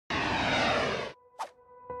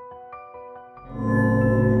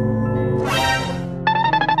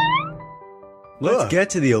Let's get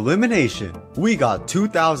to the elimination. We got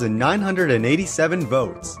 2,987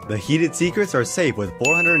 votes. The Heated Secrets are safe with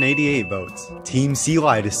 488 votes. Team Sea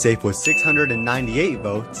Light is safe with 698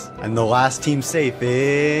 votes. And the last team safe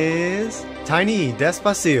is Tiny y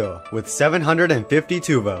Despacio with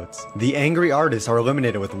 752 votes. The Angry Artists are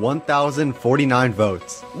eliminated with 1,049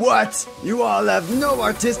 votes. What? You all have no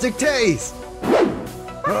artistic taste!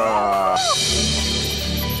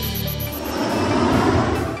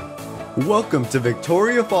 Welcome to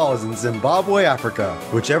Victoria Falls in Zimbabwe, Africa.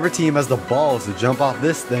 Whichever team has the balls to jump off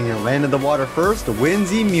this thing and land in the water first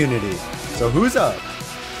wins immunity. So who's up?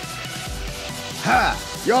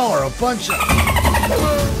 Ha! Y'all are a bunch of...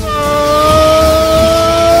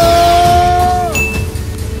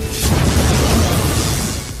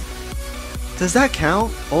 Does that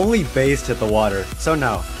count? Only Based hit the water, so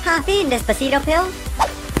no. Coffee and Despacito pill?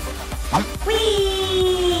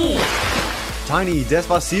 Whee! Tiny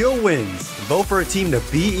Despacio wins. Vote for a team to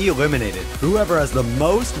be eliminated. Whoever has the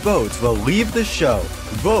most votes will leave the show.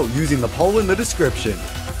 Vote using the poll in the description.